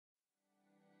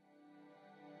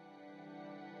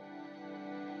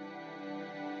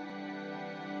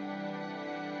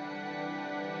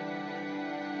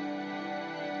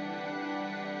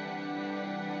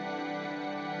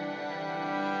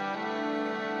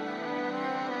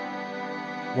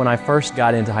When I first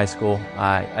got into high school,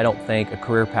 I don't think a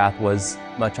career path was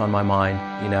much on my mind.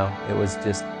 You know, it was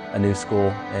just a new school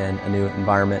and a new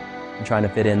environment and trying to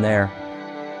fit in there.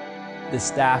 The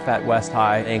staff at West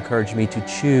High encouraged me to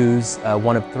choose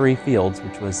one of three fields,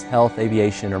 which was health,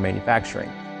 aviation, or manufacturing.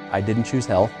 I didn't choose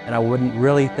health, and I wasn't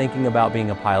really thinking about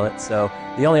being a pilot, so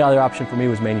the only other option for me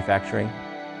was manufacturing.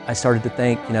 I started to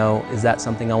think, you know, is that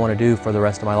something I want to do for the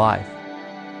rest of my life?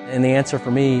 And the answer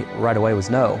for me right away was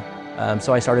no.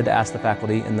 So I started to ask the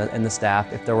faculty and the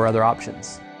staff if there were other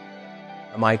options.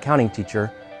 My accounting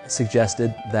teacher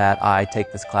suggested that I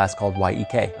take this class called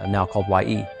YEK, now called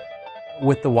YE.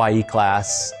 With the YE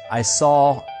class, I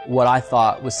saw what I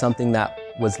thought was something that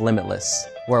was limitless,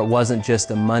 where it wasn't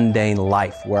just a mundane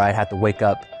life where I had to wake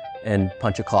up and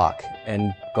punch a clock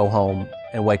and go home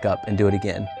and wake up and do it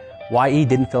again. YE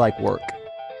didn't feel like work.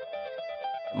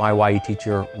 My YE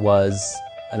teacher was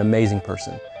an amazing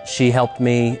person. She helped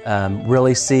me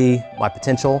really see my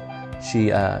potential. She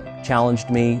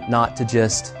challenged me not to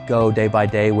just go day by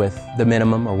day with the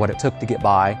minimum or what it took to get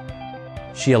by.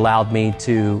 She allowed me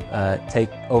to take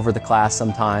over the class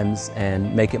sometimes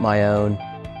and make it my own.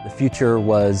 The future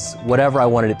was whatever I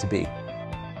wanted it to be.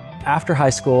 After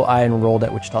high school, I enrolled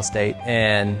at Wichita State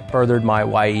and furthered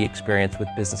my YE experience with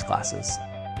business classes.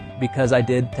 Because I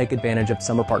did take advantage of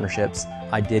summer partnerships,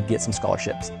 I did get some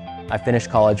scholarships. I finished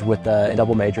college with a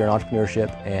double major in entrepreneurship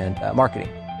and marketing.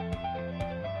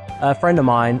 A friend of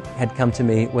mine had come to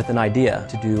me with an idea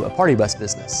to do a party bus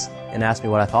business and asked me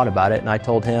what I thought about it, and I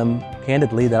told him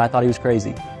candidly that I thought he was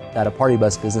crazy, that a party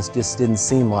bus business just didn't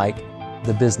seem like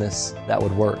the business that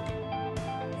would work.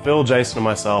 Phil, Jason, and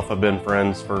myself have been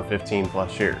friends for 15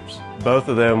 plus years. Both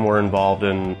of them were involved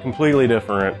in completely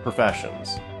different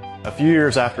professions. A few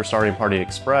years after starting Party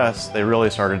Express, they really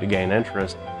started to gain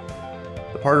interest.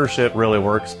 The partnership really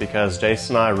works because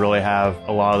Jason and I really have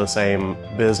a lot of the same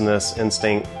business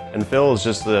instinct, and Phil is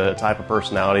just the type of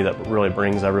personality that really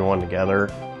brings everyone together.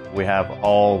 We have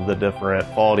all the different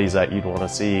qualities that you'd want to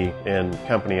see in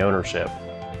company ownership.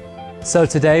 So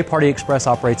today, Party Express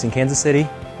operates in Kansas City,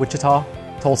 Wichita,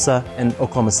 Tulsa, and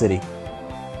Oklahoma City.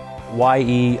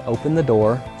 YE opened the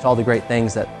door to all the great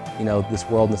things that, you know, this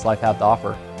world and this life have to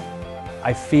offer.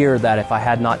 I fear that if I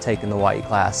had not taken the YE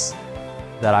class,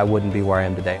 that I wouldn't be where I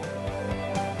am today.